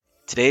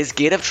Today's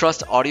Gate of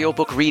Trust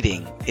audiobook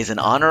reading is in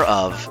honor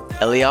of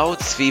Eliyahu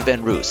Tzvi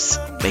Ben Rus.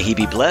 May he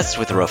be blessed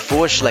with a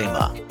refuah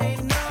shlema.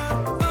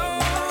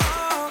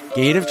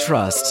 Gate of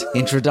Trust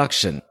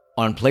Introduction.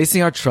 On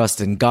placing our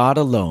trust in God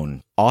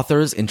alone.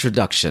 Author's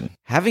introduction.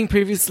 Having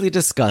previously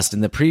discussed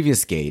in the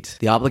previous gate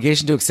the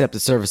obligation to accept the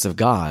service of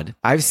God,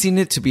 I've seen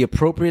it to be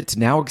appropriate to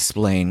now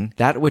explain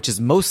that which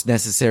is most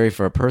necessary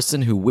for a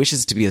person who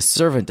wishes to be a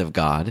servant of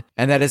God,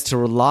 and that is to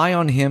rely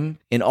on Him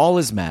in all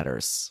his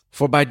matters.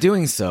 For by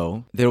doing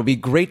so, there will be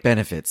great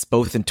benefits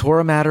both in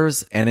Torah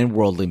matters and in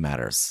worldly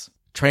matters.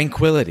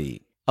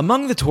 Tranquility.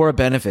 Among the Torah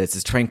benefits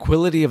is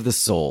tranquility of the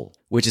soul,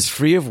 which is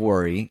free of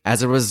worry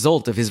as a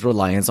result of his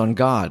reliance on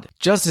God,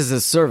 just as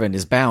a servant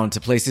is bound to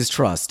place his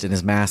trust in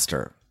his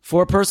master.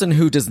 For a person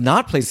who does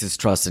not place his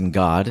trust in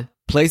God,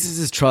 places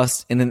his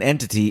trust in an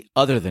entity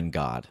other than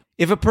God.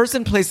 If a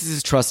person places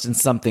his trust in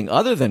something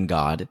other than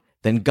God,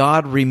 then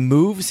God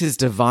removes his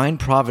divine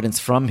providence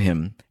from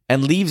him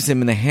and leaves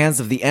him in the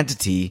hands of the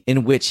entity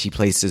in which he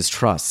places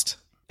trust.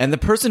 And the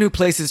person who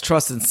places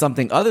trust in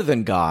something other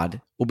than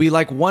God will be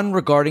like one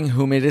regarding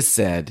whom it is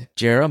said,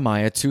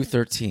 Jeremiah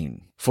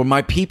 2:13, "For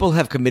my people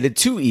have committed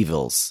two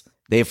evils.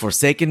 They have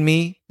forsaken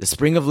me, the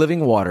spring of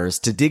living waters,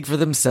 to dig for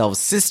themselves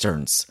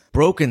cisterns,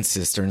 broken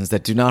cisterns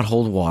that do not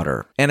hold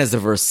water." And as the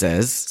verse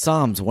says,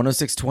 Psalms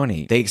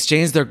 106:20, "They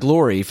exchanged their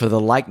glory for the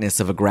likeness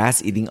of a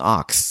grass-eating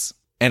ox."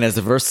 And as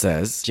the verse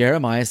says,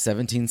 Jeremiah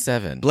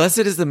 17:7, "Blessed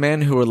is the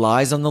man who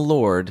relies on the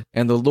Lord,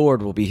 and the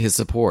Lord will be his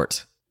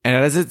support." And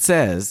as it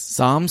says,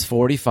 Psalms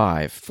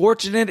 45,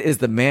 "Fortunate is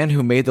the man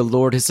who made the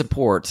Lord his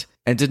support,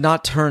 and did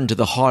not turn to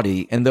the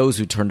haughty and those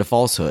who turn to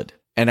falsehood."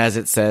 And as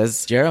it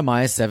says,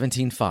 Jeremiah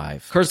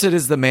 17:5, "Cursed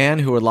is the man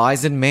who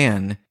relies in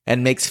man,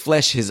 and makes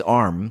flesh his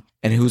arm,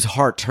 and whose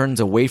heart turns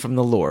away from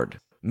the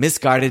Lord."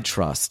 Misguided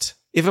trust.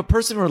 If a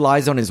person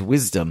relies on his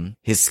wisdom,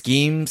 his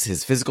schemes,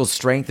 his physical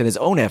strength, and his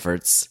own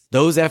efforts,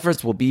 those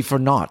efforts will be for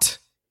naught.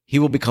 He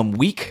will become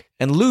weak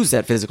and lose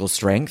that physical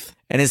strength,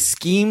 and his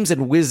schemes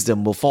and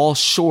wisdom will fall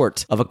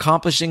short of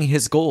accomplishing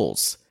his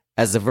goals.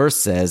 As the verse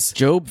says,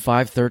 Job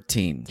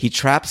 5:13, "He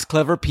traps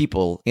clever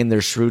people in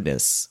their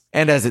shrewdness."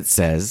 And as it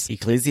says,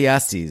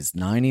 Ecclesiastes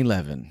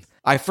 9:11,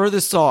 "I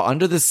further saw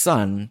under the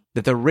sun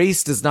that the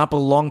race does not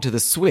belong to the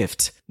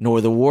swift,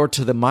 nor the war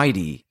to the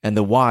mighty, and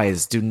the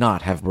wise do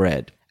not have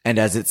bread." And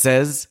as it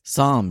says,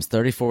 Psalms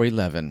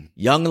 34:11,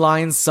 "Young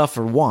lions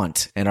suffer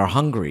want and are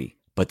hungry,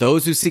 but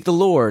those who seek the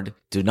Lord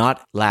do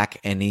not lack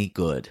any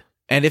good."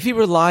 And if he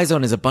relies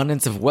on his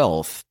abundance of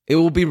wealth, it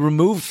will be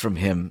removed from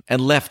him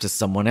and left to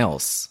someone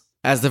else.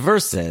 As the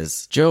verse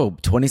says,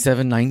 Job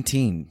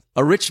 27:19,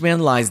 "A rich man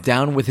lies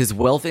down with his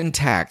wealth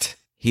intact.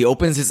 He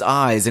opens his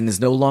eyes and is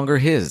no longer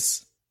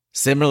his."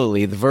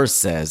 Similarly, the verse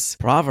says,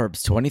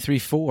 Proverbs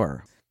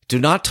 23:4, "Do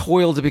not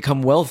toil to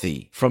become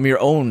wealthy. From your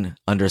own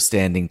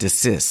understanding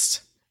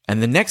desist."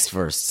 And the next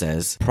verse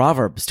says,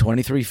 Proverbs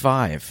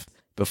 23:5,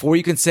 "Before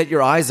you can set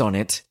your eyes on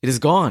it, it is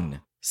gone."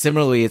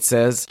 Similarly, it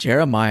says,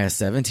 Jeremiah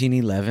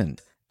 17:11,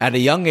 "At a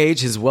young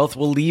age his wealth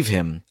will leave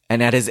him,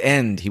 and at his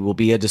end he will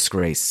be a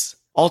disgrace."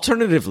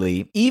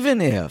 Alternatively,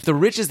 even if the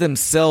riches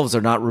themselves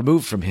are not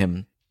removed from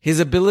him, his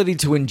ability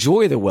to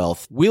enjoy the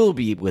wealth will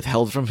be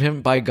withheld from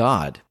him by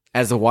God.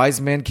 As the wise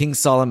man King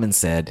Solomon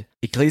said,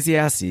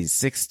 Ecclesiastes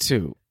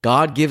 6:2,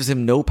 "God gives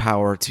him no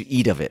power to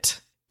eat of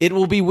it. It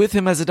will be with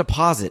him as a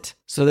deposit,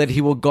 so that he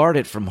will guard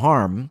it from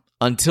harm,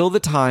 until the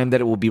time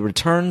that it will be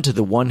returned to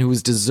the one who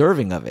is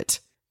deserving of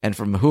it, and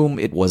from whom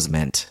it was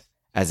meant."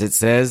 As it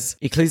says,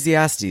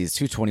 Ecclesiastes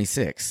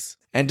 2:26,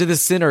 "And to the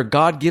sinner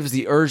God gives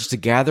the urge to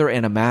gather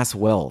and amass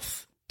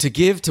wealth, to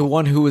give to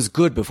one who is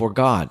good before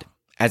God."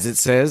 As it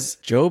says,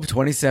 Job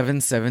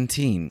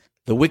 27:17,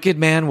 "The wicked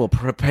man will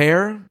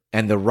prepare,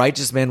 and the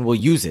righteous man will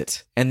use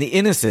it, and the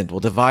innocent will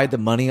divide the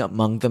money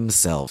among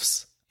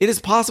themselves." It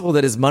is possible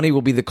that his money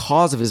will be the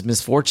cause of his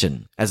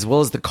misfortune, as well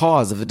as the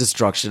cause of the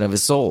destruction of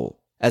his soul.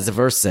 As the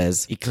verse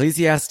says,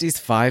 Ecclesiastes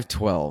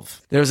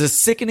 5:12, "There is a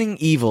sickening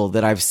evil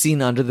that I've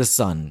seen under the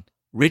sun,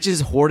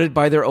 riches hoarded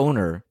by their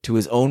owner to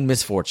his own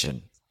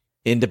misfortune."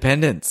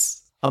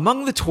 Independence.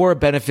 Among the Torah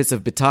benefits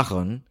of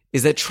bitachon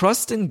is that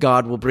trust in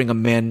God will bring a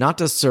man not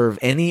to serve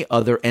any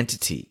other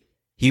entity.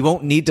 He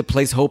won't need to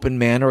place hope in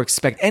man or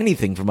expect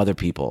anything from other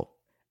people.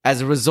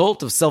 As a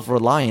result of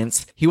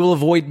self-reliance, he will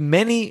avoid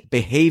many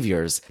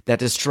behaviors that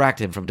distract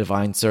him from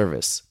divine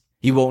service.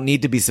 He won't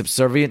need to be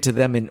subservient to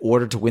them in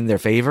order to win their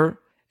favor,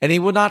 and he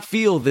will not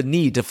feel the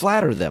need to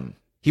flatter them.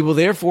 He will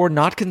therefore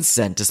not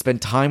consent to spend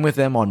time with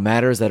them on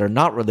matters that are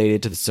not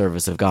related to the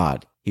service of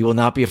God. He will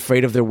not be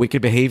afraid of their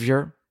wicked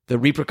behavior, the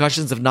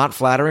repercussions of not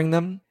flattering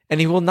them, and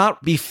he will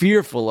not be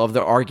fearful of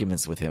their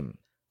arguments with him.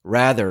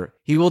 Rather,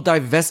 he will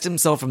divest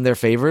himself from their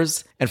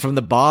favors and from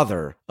the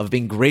bother of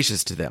being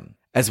gracious to them,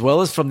 as well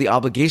as from the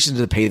obligation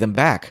to pay them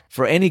back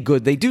for any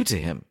good they do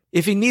to him.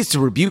 If he needs to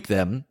rebuke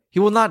them, he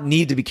will not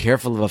need to be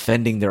careful of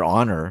offending their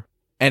honor,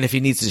 and if he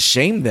needs to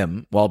shame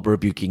them while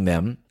rebuking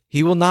them,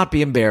 he will not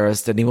be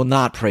embarrassed and he will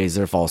not praise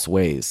their false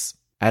ways.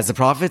 As the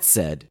prophet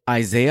said,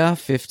 Isaiah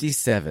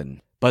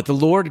 57, "But the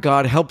Lord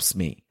God helps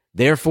me.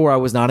 Therefore I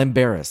was not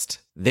embarrassed.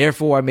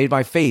 Therefore I made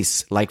my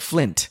face like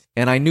flint,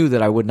 and I knew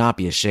that I would not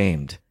be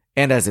ashamed.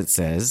 And as it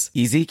says,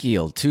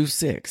 Ezekiel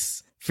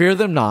 2:6, fear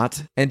them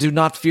not, and do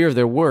not fear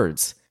their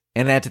words.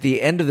 And at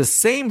the end of the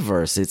same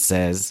verse it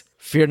says,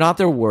 fear not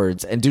their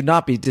words, and do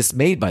not be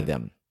dismayed by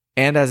them.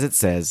 And as it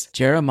says,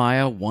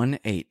 Jeremiah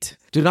 1:8,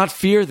 do not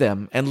fear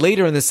them. And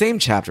later in the same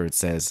chapter it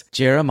says,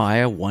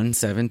 Jeremiah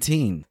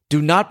 1:17,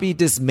 do not be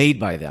dismayed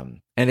by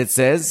them. And it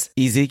says,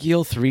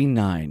 Ezekiel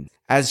 3:9,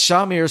 as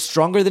Shamir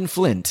stronger than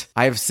flint,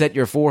 I have set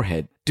your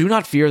forehead. Do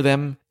not fear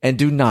them, and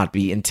do not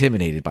be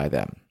intimidated by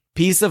them.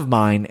 Peace of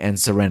mind and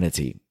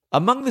serenity.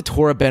 Among the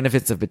Torah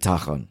benefits of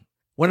bitachon,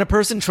 when a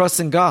person trusts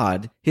in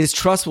God, his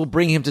trust will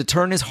bring him to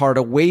turn his heart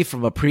away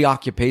from a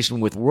preoccupation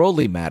with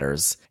worldly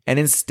matters and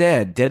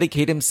instead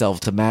dedicate himself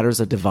to matters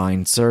of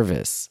divine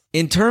service.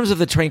 In terms of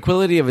the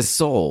tranquility of his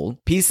soul,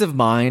 peace of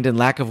mind, and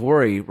lack of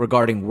worry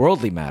regarding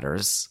worldly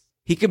matters,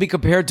 he can be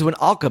compared to an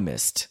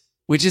alchemist,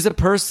 which is a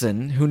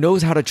person who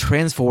knows how to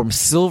transform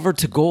silver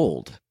to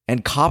gold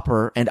and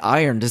copper and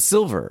iron to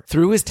silver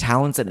through his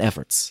talents and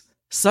efforts.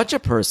 Such a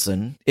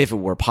person, if it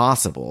were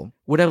possible,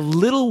 would have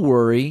little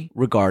worry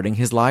regarding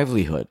his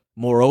livelihood.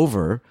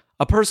 Moreover,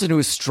 a person who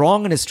is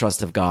strong in his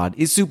trust of God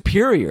is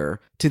superior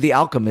to the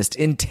alchemist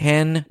in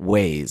 10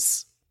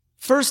 ways.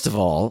 First of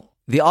all,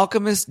 the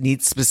alchemist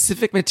needs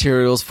specific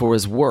materials for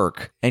his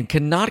work and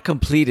cannot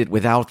complete it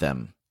without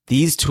them.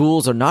 These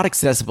tools are not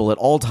accessible at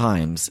all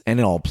times and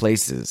in all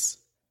places.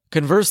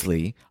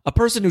 Conversely, a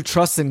person who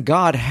trusts in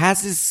God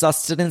has his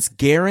sustenance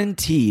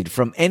guaranteed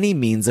from any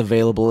means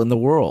available in the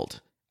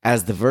world.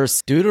 As the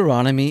verse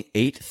Deuteronomy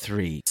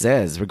 8:3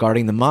 says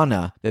regarding the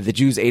manna that the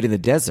Jews ate in the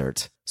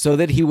desert, so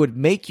that he would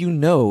make you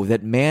know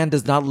that man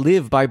does not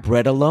live by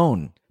bread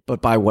alone,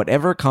 but by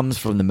whatever comes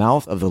from the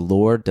mouth of the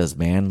Lord does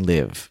man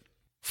live.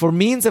 For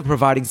means of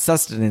providing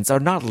sustenance are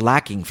not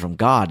lacking from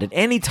God at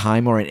any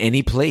time or in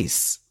any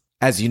place.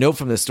 As you know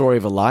from the story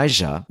of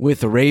Elijah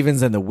with the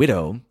ravens and the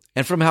widow,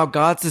 and from how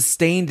God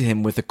sustained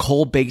him with a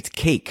coal-baked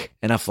cake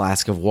and a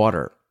flask of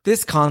water.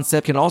 This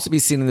concept can also be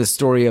seen in the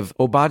story of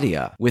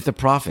Obadiah with the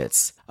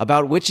prophets,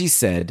 about which he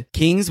said,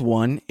 Kings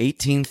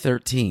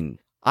 1:18-13,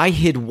 I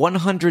hid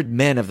 100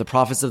 men of the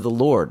prophets of the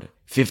Lord,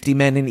 50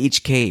 men in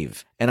each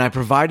cave, and I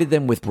provided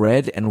them with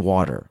bread and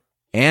water.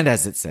 And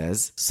as it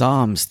says,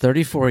 Psalms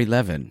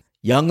 34:11,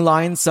 young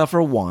lions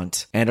suffer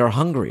want and are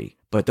hungry,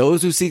 but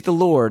those who seek the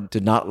Lord do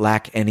not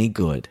lack any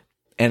good.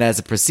 And as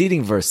the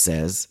preceding verse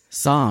says,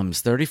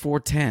 Psalms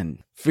 34:10,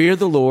 fear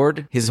the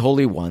Lord, his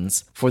holy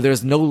ones, for there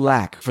is no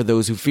lack for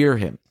those who fear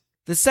him.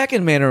 The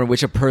second manner in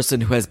which a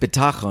person who has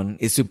bitachon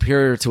is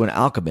superior to an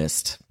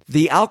alchemist,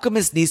 the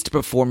alchemist needs to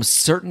perform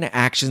certain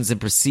actions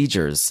and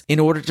procedures in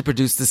order to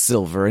produce the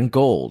silver and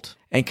gold,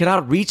 and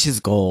cannot reach his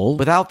goal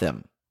without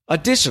them.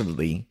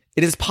 Additionally,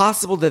 it is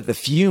possible that the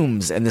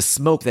fumes and the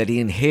smoke that he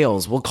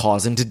inhales will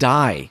cause him to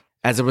die,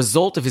 as a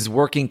result of his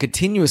working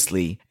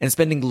continuously and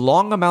spending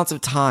long amounts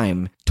of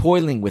time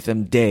toiling with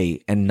them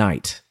day and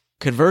night.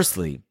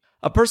 Conversely,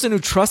 a person who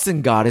trusts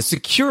in God is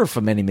secure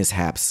from any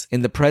mishaps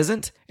in the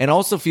present and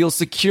also feels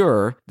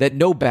secure that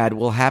no bad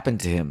will happen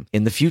to him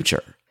in the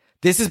future.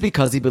 This is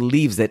because he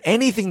believes that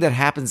anything that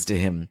happens to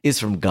him is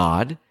from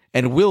God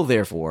and will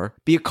therefore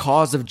be a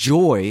cause of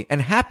joy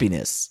and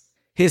happiness.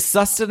 His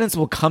sustenance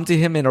will come to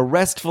him in a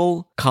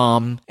restful,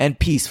 calm, and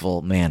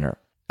peaceful manner.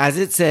 As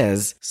it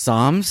says,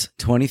 Psalms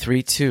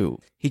 23:2,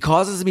 he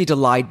causes me to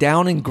lie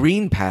down in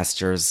green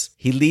pastures.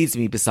 He leads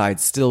me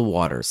beside still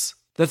waters.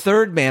 The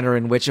third manner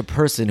in which a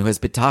person who has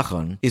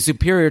bitachon is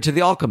superior to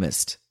the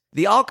alchemist.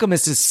 The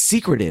alchemist is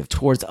secretive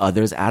towards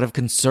others out of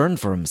concern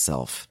for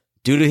himself.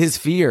 Due to his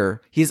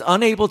fear, he is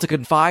unable to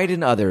confide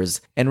in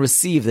others and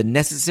receive the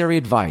necessary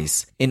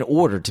advice in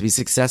order to be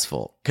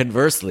successful.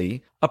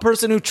 Conversely, a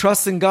person who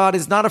trusts in God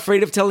is not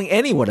afraid of telling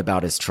anyone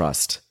about his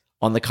trust.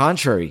 On the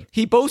contrary,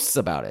 he boasts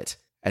about it.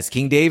 As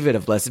King David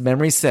of blessed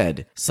memory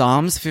said,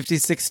 Psalms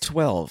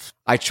 56:12,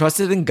 I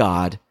trusted in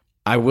God,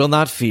 I will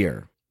not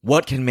fear.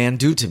 What can man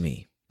do to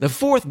me? The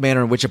fourth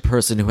manner in which a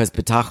person who has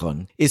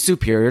bitachon is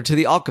superior to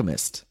the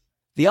alchemist.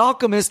 The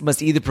alchemist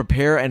must either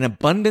prepare an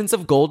abundance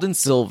of gold and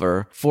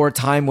silver for a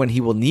time when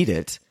he will need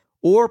it,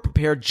 or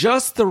prepare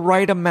just the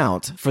right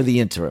amount for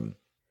the interim.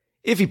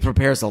 If he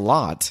prepares a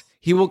lot,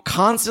 he will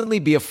constantly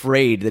be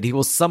afraid that he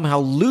will somehow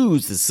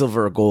lose the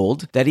silver or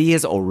gold that he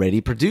has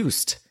already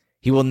produced.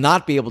 He will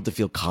not be able to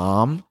feel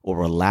calm or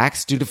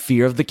relaxed due to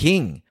fear of the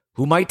king,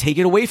 who might take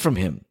it away from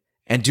him,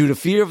 and due to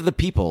fear of the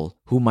people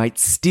who might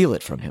steal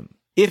it from him.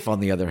 If, on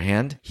the other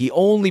hand, he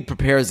only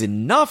prepares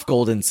enough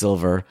gold and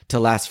silver to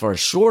last for a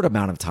short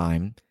amount of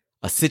time,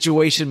 a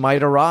situation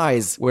might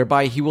arise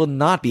whereby he will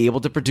not be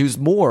able to produce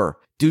more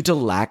due to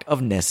lack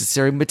of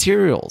necessary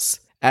materials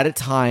at a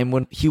time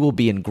when he will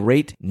be in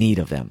great need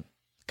of them.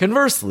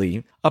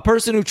 Conversely, a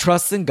person who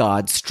trusts in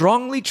God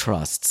strongly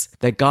trusts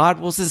that God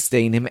will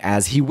sustain him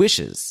as he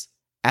wishes,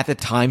 at the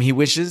time he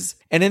wishes,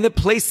 and in the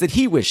place that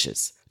he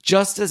wishes,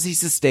 just as he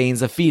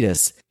sustains a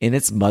fetus in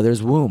its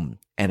mother's womb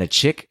and a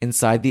chick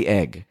inside the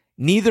egg,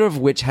 neither of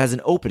which has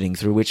an opening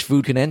through which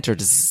food can enter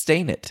to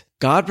sustain it.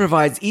 God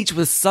provides each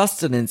with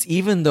sustenance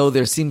even though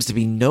there seems to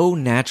be no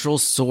natural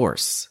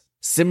source.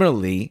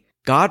 Similarly,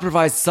 God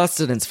provides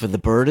sustenance for the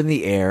bird in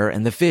the air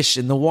and the fish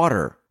in the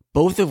water,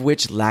 both of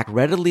which lack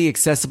readily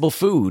accessible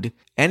food,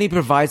 and he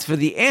provides for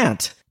the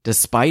ant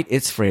despite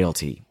its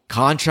frailty.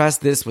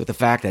 Contrast this with the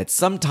fact that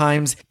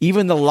sometimes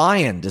even the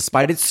lion,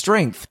 despite its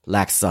strength,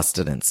 lacks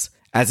sustenance.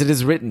 As it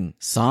is written,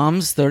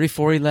 Psalms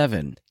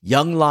 34:11,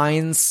 young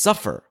lions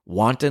suffer,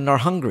 want and are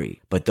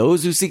hungry, but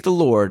those who seek the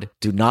Lord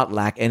do not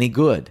lack any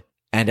good.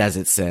 And as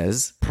it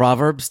says,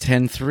 Proverbs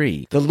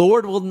 10:3, the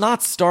Lord will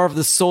not starve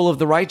the soul of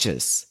the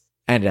righteous.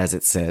 And as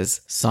it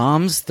says,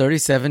 Psalms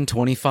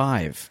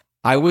 37:25,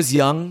 I was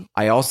young,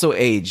 I also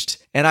aged,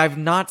 and I've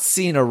not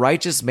seen a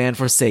righteous man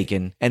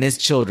forsaken and his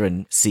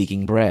children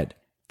seeking bread.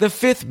 The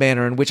fifth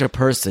manner in which a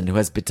person who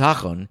has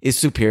bitachon is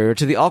superior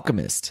to the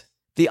alchemist.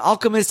 The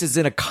alchemist is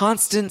in a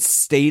constant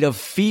state of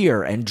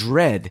fear and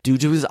dread due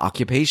to his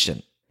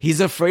occupation. He's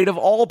afraid of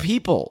all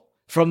people,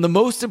 from the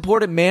most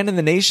important man in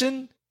the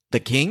nation, the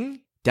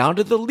king, down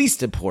to the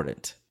least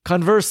important.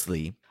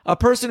 Conversely, a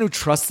person who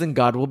trusts in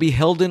God will be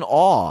held in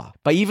awe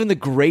by even the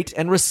great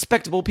and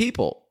respectable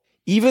people.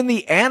 Even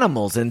the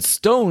animals and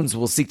stones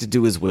will seek to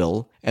do his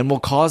will and will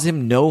cause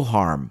him no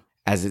harm.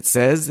 As it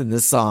says in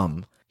the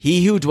psalm,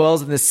 he who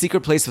dwells in the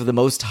secret place of the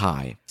Most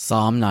High,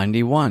 Psalm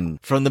 91,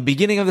 from the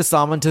beginning of the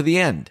psalm unto the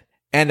end.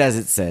 And as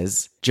it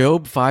says,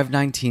 Job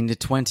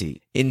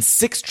 5:19-20, in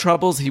 6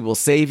 troubles he will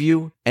save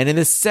you, and in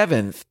the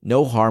 7th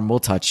no harm will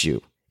touch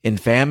you. In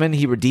famine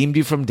he redeemed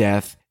you from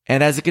death,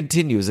 and as it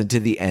continues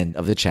into the end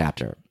of the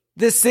chapter.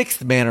 The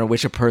sixth manner in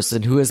which a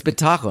person who has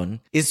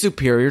bitachon is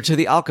superior to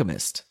the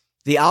alchemist.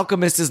 The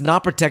alchemist is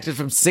not protected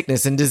from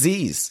sickness and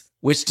disease,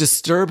 which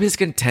disturb his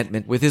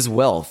contentment with his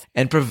wealth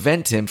and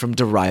prevent him from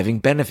deriving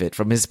benefit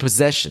from his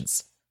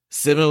possessions.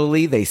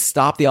 Similarly, they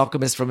stop the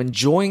alchemist from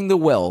enjoying the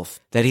wealth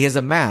that he has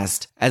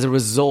amassed as a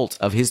result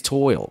of his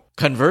toil.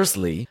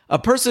 Conversely, a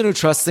person who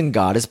trusts in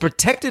God is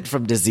protected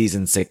from disease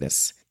and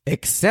sickness,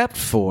 except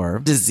for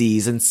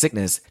disease and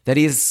sickness that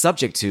he is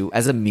subject to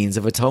as a means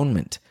of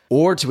atonement,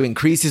 or to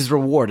increase his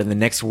reward in the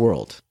next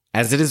world.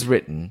 As it is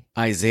written,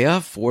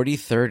 Isaiah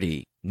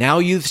 40:30, now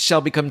youth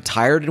shall become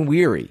tired and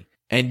weary,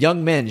 and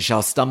young men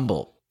shall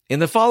stumble. In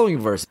the following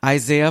verse,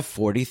 Isaiah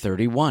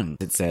 40:31,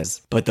 it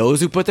says, but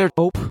those who put their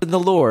hope in the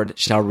Lord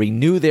shall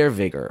renew their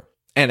vigor.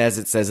 And as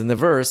it says in the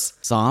verse,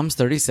 Psalms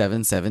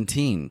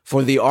 37:17,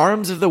 for the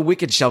arms of the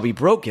wicked shall be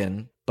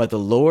broken, but the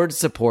Lord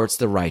supports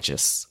the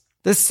righteous.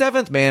 The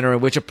seventh manner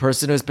in which a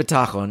person who has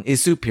bitachon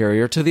is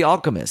superior to the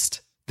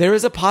alchemist. There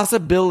is a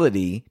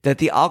possibility that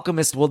the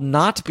alchemist will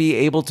not be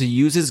able to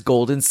use his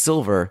gold and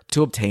silver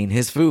to obtain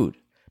his food,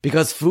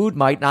 because food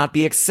might not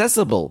be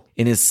accessible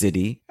in his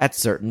city at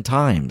certain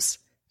times.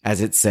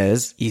 As it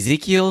says,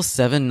 Ezekiel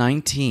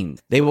 7:19,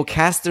 they will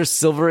cast their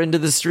silver into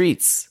the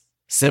streets.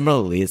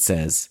 Similarly, it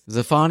says,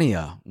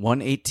 Zephaniah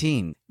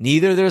 1:18,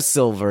 neither their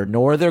silver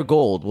nor their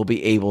gold will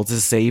be able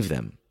to save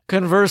them.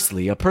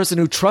 Conversely, a person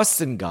who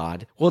trusts in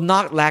God will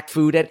not lack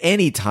food at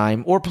any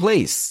time or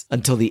place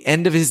until the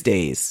end of his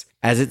days.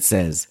 As it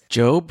says,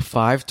 Job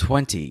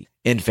 5:20,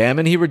 in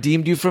famine he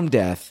redeemed you from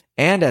death.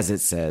 And as it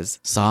says,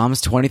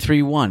 Psalms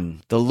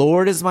 23:1, the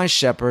Lord is my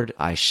shepherd,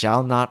 I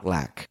shall not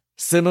lack.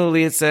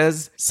 Similarly, it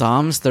says,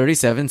 Psalms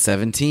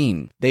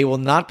 37:17, they will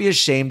not be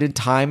ashamed in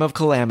time of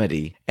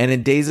calamity, and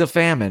in days of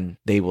famine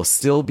they will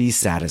still be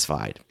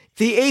satisfied.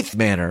 The eighth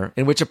manner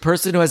in which a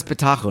person who has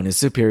bitachon is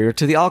superior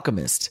to the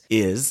alchemist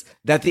is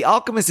that the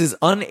alchemist is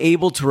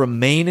unable to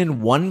remain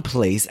in one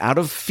place out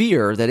of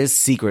fear that his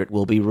secret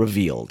will be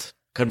revealed.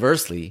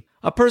 Conversely,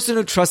 a person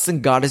who trusts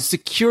in God is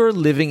secure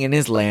living in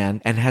his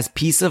land and has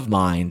peace of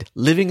mind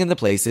living in the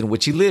place in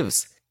which he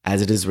lives.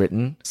 As it is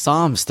written,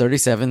 Psalms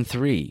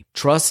 37:3,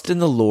 trust in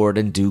the Lord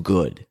and do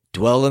good.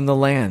 Dwell in the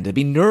land and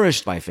be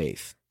nourished by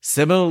faith.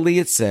 Similarly,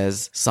 it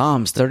says,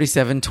 Psalms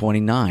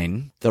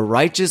 37:29, the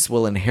righteous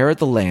will inherit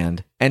the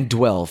land and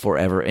dwell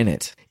forever in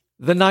it.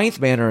 The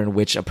ninth manner in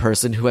which a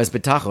person who has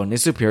bitachon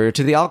is superior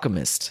to the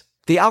alchemist.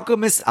 The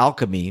alchemist's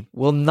alchemy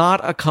will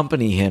not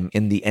accompany him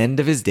in the end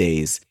of his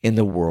days in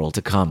the world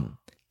to come.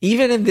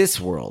 Even in this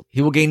world,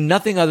 he will gain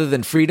nothing other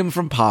than freedom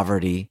from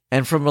poverty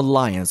and from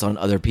reliance on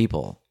other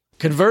people.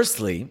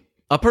 Conversely,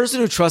 a person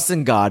who trusts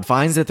in God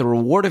finds that the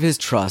reward of his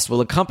trust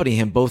will accompany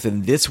him both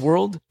in this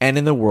world and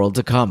in the world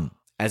to come.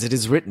 As it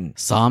is written,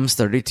 Psalms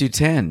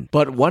 32:10,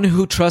 but one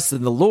who trusts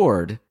in the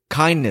Lord,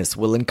 kindness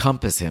will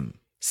encompass him.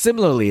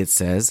 Similarly, it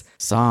says,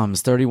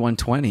 Psalms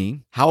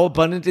 31:20, how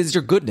abundant is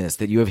your goodness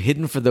that you have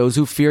hidden for those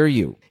who fear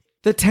you.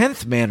 The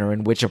 10th manner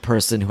in which a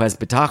person who has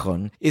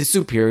bitachon is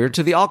superior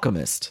to the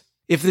alchemist.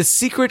 If the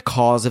secret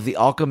cause of the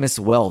alchemist's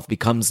wealth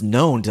becomes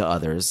known to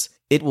others,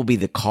 it will be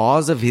the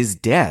cause of his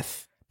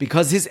death,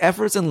 because his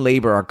efforts and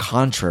labor are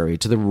contrary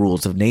to the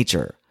rules of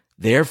nature.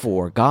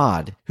 Therefore,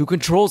 God, who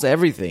controls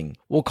everything,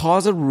 will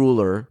cause a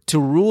ruler to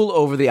rule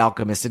over the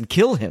alchemist and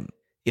kill him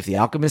if the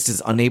alchemist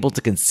is unable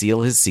to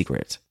conceal his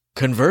secret.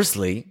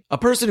 Conversely, a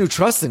person who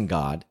trusts in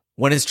God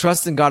When his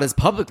trust in God is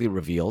publicly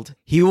revealed,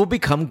 he will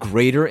become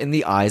greater in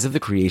the eyes of the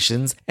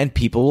creations and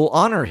people will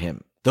honor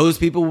him. Those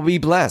people will be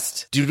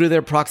blessed due to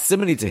their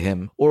proximity to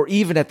him or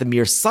even at the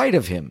mere sight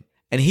of him,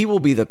 and he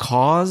will be the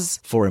cause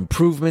for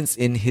improvements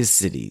in his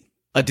city.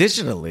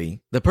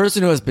 Additionally, the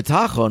person who has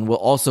bitachon will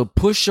also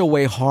push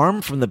away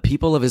harm from the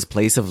people of his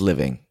place of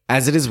living.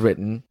 As it is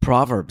written,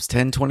 Proverbs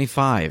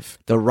 10:25,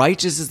 "The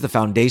righteous is the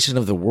foundation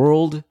of the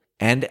world,"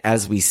 and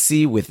as we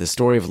see with the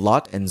story of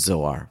Lot and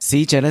Zoar.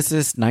 See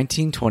Genesis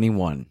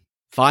 19:21.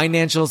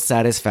 Financial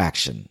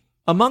satisfaction.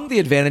 Among the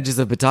advantages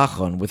of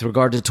bitachon with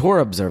regard to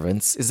Torah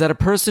observance is that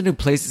a person who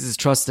places his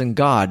trust in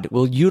God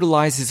will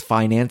utilize his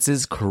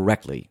finances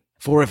correctly.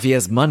 For if he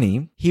has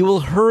money, he will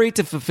hurry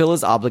to fulfill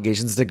his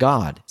obligations to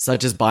God,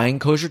 such as buying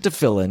kosher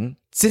tefillin,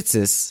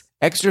 tzitzis,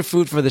 extra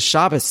food for the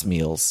Shabbos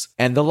meals,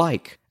 and the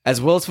like, as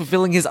well as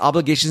fulfilling his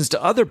obligations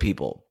to other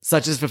people,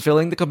 such as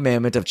fulfilling the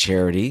commandment of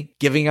charity,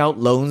 giving out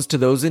loans to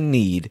those in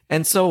need,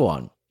 and so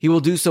on. He will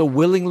do so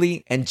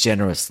willingly and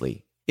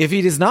generously. If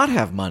he does not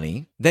have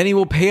money, then he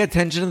will pay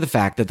attention to the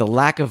fact that the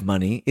lack of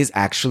money is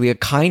actually a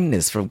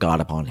kindness from God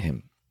upon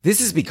him.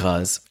 This is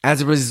because,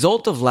 as a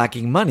result of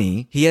lacking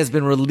money, he has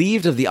been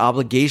relieved of the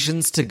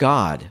obligations to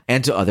God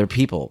and to other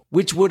people,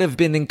 which would have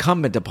been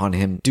incumbent upon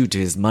him due to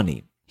his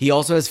money. He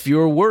also has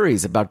fewer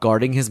worries about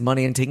guarding his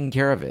money and taking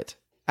care of it.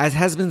 As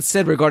has been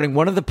said regarding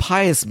one of the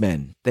pious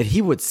men, that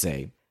he would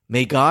say,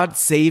 "May God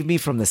save me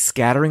from the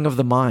scattering of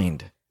the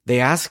mind." They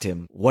asked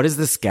him, "What is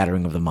the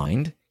scattering of the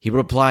mind?" He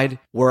replied,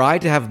 "Were I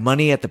to have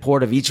money at the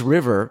port of each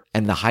river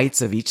and the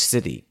heights of each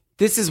city."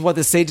 This is what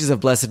the sages of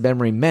blessed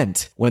memory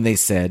meant when they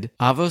said,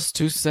 Avos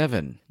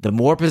 2:7, "The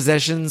more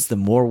possessions, the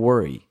more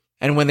worry."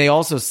 And when they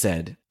also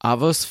said,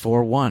 Avos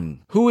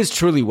 4:1, "Who is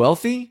truly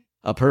wealthy?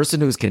 A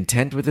person who is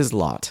content with his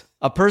lot."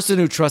 A person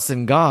who trusts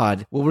in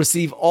God will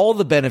receive all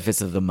the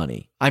benefits of the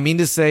money. I mean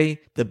to say,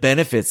 the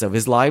benefits of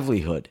his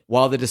livelihood,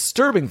 while the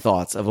disturbing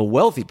thoughts of a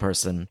wealthy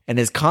person and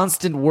his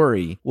constant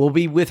worry will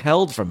be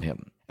withheld from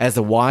him. As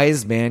the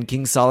wise man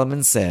King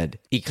Solomon said,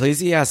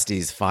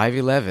 Ecclesiastes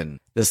 5:11,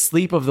 "The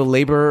sleep of the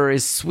laborer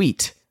is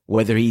sweet,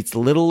 whether he eats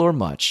little or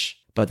much,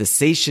 but the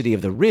satiety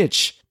of the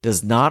rich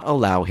does not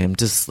allow him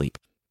to sleep."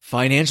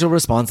 Financial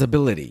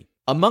responsibility.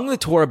 Among the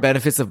Torah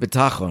benefits of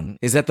bitachon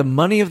is that the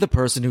money of the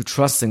person who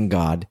trusts in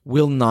God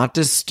will not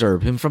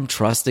disturb him from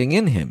trusting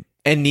in him,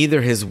 and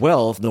neither his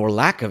wealth nor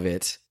lack of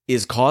it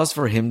is cause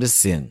for him to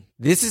sin.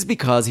 This is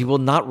because he will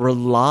not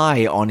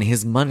rely on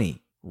his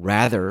money.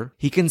 Rather,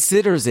 he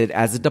considers it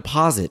as a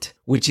deposit,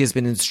 which he has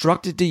been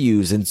instructed to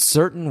use in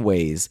certain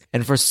ways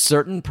and for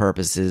certain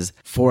purposes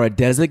for a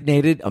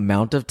designated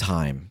amount of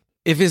time.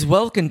 If his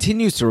wealth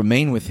continues to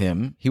remain with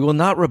him, he will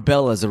not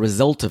rebel as a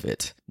result of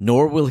it,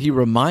 nor will he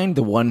remind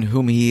the one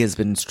whom he has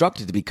been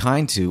instructed to be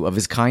kind to of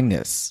his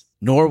kindness,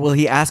 nor will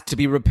he ask to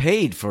be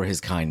repaid for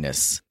his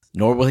kindness,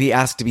 nor will he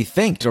ask to be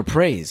thanked or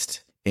praised.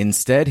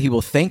 Instead, he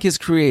will thank his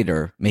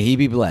Creator, may he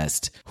be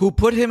blessed, who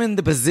put him in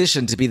the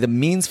position to be the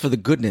means for the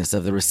goodness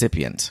of the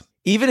recipient.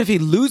 Even if he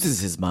loses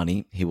his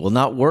money, he will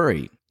not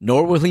worry,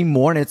 nor will he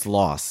mourn its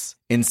loss.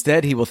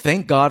 Instead, he will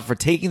thank God for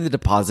taking the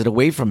deposit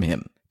away from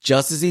him,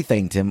 just as he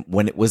thanked him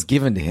when it was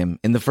given to him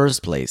in the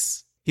first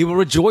place. He will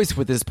rejoice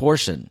with his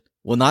portion,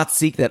 will not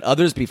seek that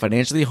others be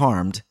financially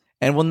harmed,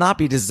 and will not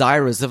be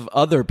desirous of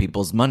other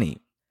people's money.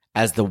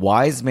 As the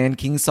wise man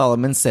King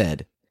Solomon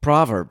said,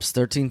 Proverbs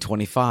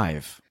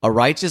 13:25, "A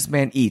righteous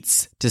man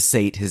eats to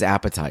sate his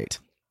appetite."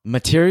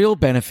 Material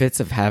benefits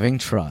of having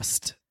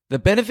trust. The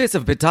benefits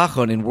of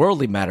bitachon in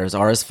worldly matters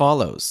are as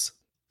follows.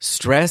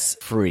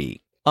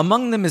 Stress-free.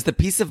 Among them is the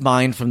peace of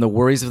mind from the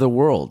worries of the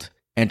world,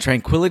 and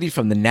tranquility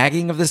from the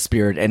nagging of the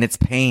spirit and its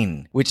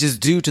pain, which is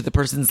due to the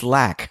person's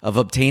lack of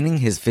obtaining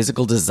his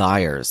physical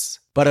desires.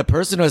 But a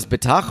person who has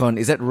bitachon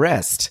is at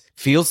rest,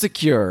 feels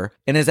secure,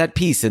 and is at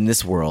peace in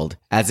this world,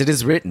 as it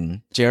is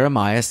written,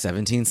 Jeremiah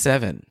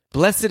 17:7.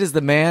 "Blessed is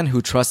the man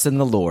who trusts in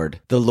the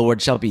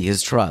Lord shall be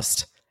his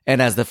trust."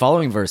 And as the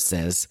following verse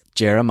says,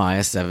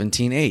 Jeremiah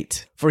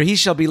 17:8, "For he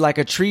shall be like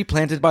a tree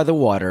planted by the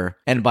water,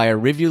 and by a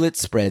rivulet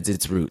spreads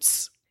its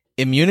roots."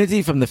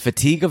 Immunity from the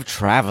fatigue of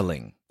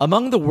traveling.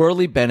 Among the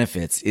worldly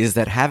benefits is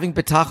that having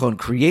bitachon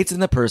creates in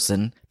the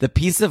person the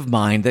peace of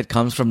mind that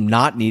comes from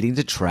not needing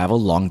to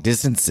travel long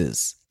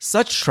distances.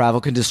 Such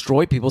travel can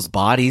destroy people's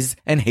bodies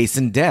and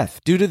hasten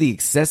death due to the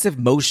excessive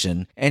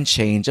motion and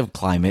change of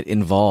climate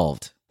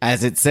involved.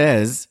 As it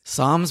says,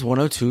 Psalms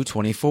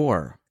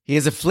 102:24, "He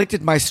has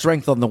afflicted my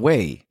strength on the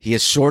way. He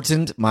has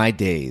shortened my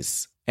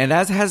days." And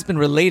as has been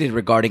related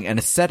regarding an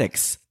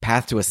ascetic's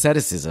path to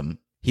asceticism,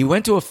 he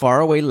went to a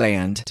faraway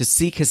land to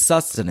seek his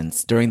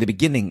sustenance during the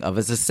beginning of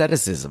his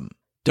asceticism.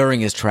 During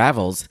his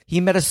travels, he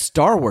met a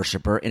star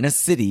worshipper in a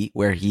city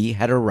where he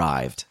had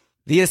arrived.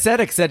 The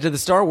ascetic said to the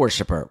star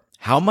worshipper,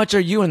 "How much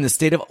are you in the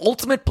state of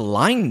ultimate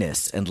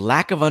blindness and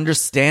lack of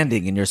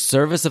understanding in your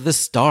service of the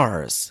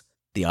stars?"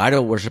 The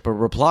idol worshipper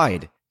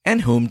replied,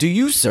 "And whom do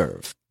you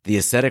serve?" The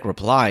ascetic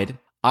replied,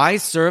 "I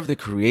serve the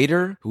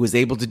Creator who is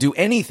able to do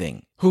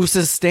anything, who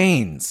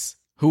sustains,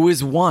 who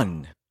is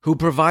one, who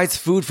provides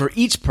food for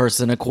each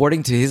person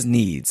according to his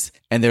needs,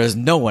 and there is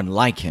no one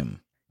like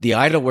him." The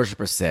idol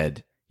worshiper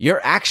said, "Your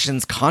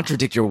actions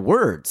contradict your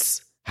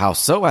words." "How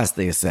so?" asked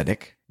the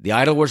ascetic. The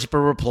idol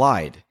worshiper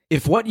replied,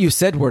 "If what you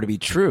said were to be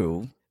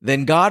true,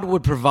 then God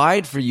would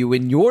provide for you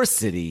in your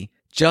city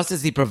just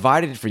as he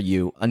provided for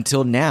you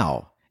until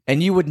now,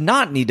 and you would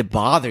not need to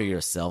bother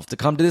yourself to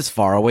come to this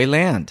faraway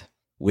land."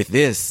 With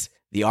this,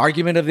 the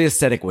argument of the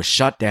ascetic was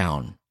shut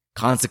down.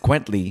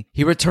 Consequently,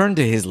 he returned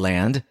to his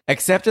land,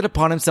 accepted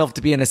upon himself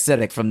to be an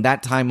ascetic from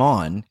that time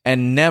on,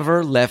 and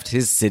never left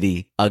his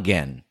city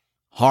again.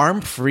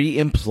 Harm-free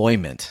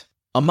employment.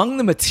 Among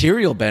the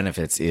material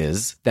benefits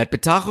is that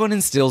bitachon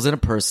instills in a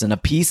person a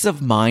peace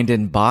of mind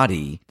and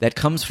body that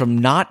comes from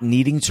not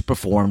needing to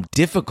perform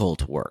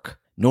difficult work,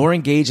 nor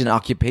engage in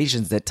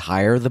occupations that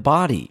tire the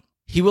body.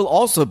 He will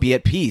also be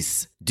at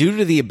peace due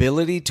to the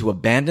ability to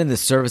abandon the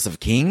service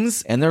of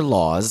kings and their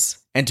laws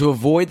and to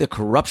avoid the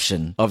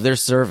corruption of their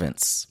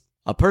servants.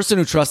 A person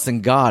who trusts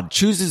in God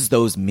chooses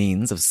those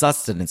means of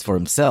sustenance for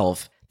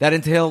himself that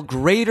entail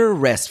greater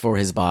rest for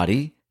his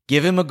body,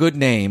 give him a good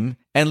name,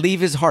 and leave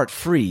his heart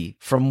free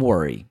from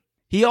worry.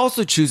 He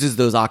also chooses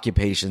those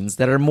occupations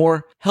that are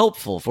more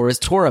helpful for his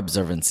Torah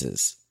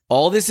observances.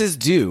 All this is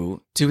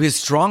due to his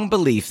strong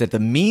belief that the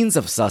means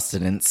of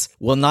sustenance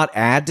will not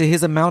add to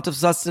his amount of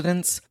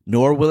sustenance,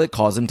 nor will it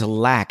cause him to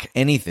lack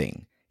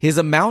anything. His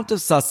amount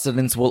of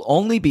sustenance will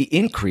only be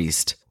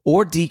increased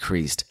or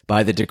decreased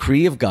by the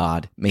decree of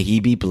God, may he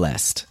be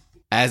blessed.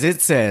 As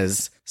it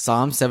says,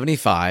 Psalm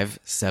 75,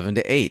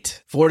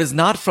 7-8, "For it is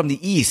not from the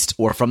east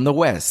or from the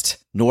west,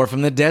 nor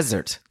from the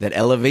desert that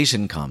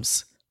elevation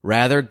comes.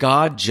 Rather,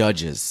 God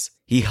judges.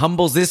 He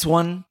humbles this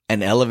one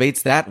and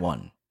elevates that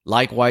one."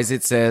 Likewise,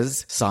 it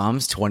says,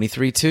 Psalms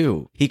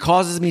 23:2, "He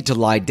causes me to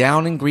lie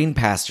down in green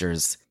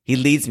pastures. He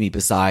leads me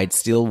beside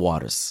still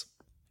waters."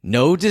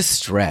 No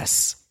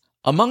distress.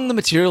 Among the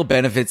material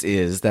benefits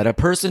is that a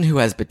person who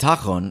has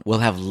bitachon will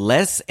have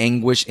less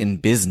anguish in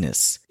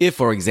business. If,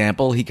 for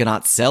example, he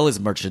cannot sell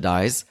his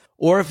merchandise,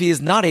 or if he is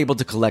not able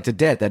to collect a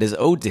debt that is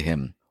owed to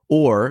him,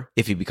 or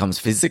if he becomes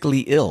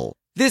physically ill.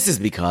 This is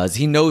because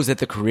he knows that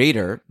the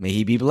Creator, may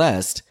he be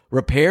blessed,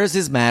 repairs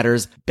his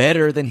matters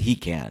better than he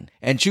can,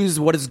 and chooses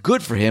what is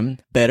good for him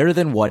better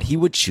than what he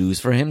would choose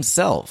for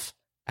himself.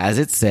 As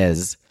it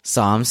says,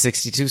 Psalm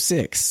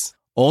 62:6,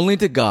 "Only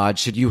to God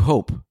should you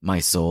hope, my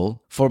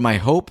soul, for my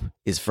hope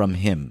is from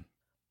him."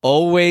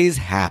 Always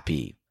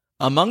happy.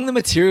 Among the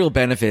material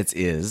benefits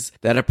is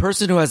that a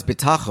person who has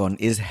bitachon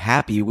is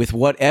happy with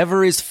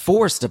whatever is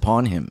forced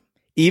upon him,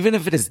 even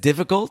if it is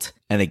difficult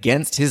and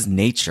against his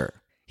nature.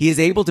 He is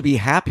able to be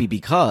happy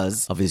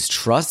because of his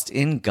trust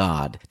in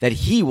God, that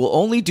he will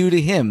only do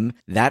to him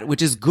that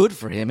which is good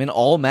for him in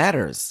all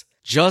matters,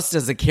 just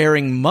as a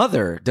caring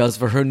mother does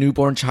for her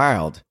newborn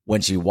child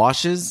when she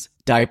washes,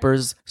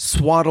 diapers,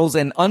 swaddles,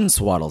 and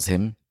unswaddles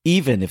him,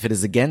 even if it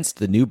is against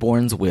the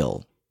newborn's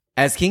will.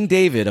 As King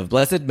David of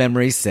blessed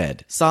memory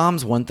said,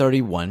 Psalms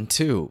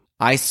 131:2,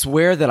 "I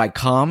swear that I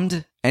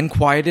calmed and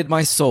quieted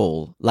my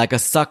soul like a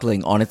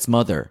suckling on its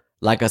mother.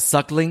 Like a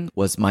suckling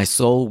was my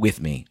soul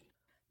with me."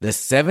 The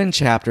 7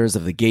 chapters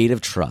of the Gate of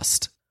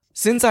Trust.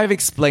 Since I've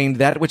explained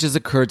that which has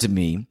occurred to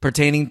me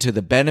pertaining to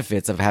the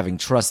benefits of having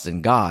trust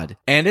in God,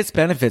 and its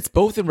benefits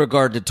both in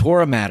regard to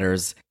Torah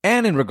matters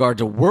and in regard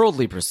to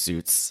worldly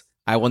pursuits,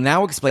 I will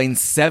now explain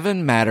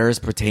 7 matters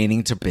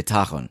pertaining to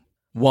bitachon.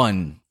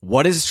 1.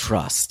 What is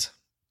trust?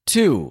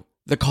 2.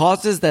 The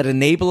causes that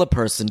enable a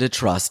person to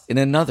trust in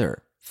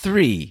another.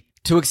 3.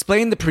 To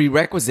explain the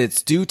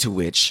prerequisites due to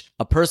which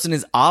a person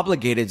is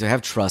obligated to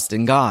have trust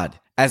in God,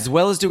 as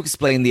well as to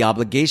explain the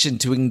obligation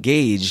to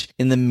engage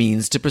in the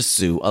means to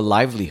pursue a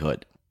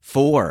livelihood.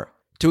 4.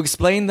 To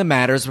explain the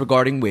matters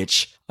regarding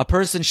which a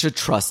person should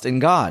trust in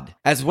God,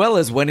 as well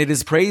as when it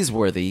is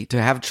praiseworthy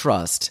to have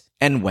trust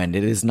and when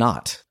it is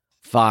not.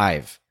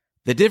 5.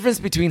 The difference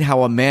between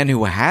how a man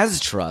who has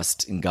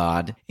trust in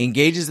God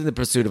engages in the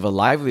pursuit of a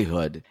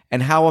livelihood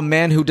and how a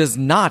man who does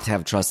not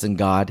have trust in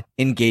God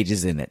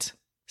engages in it.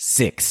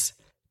 6.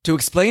 To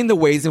explain the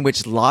ways in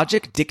which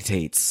logic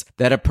dictates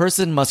that a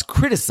person must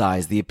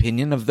criticize the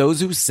opinion of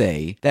those who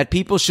say that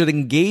people should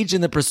engage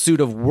in the pursuit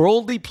of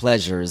worldly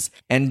pleasures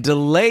and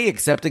delay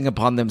accepting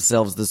upon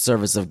themselves the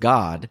service of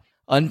God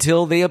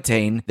until they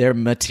obtain their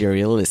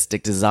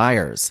materialistic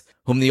desires,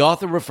 whom the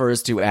author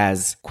refers to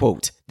as,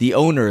 quote, the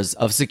owners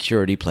of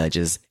security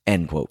pledges,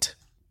 end quote.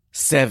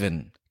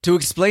 7. To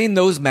explain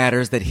those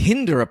matters that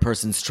hinder a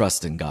person's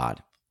trust in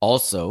God.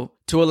 Also,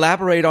 to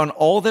elaborate on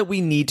all that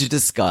we need to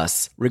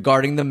discuss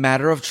regarding the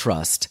matter of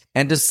trust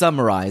and to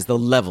summarize the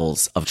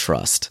levels of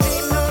trust.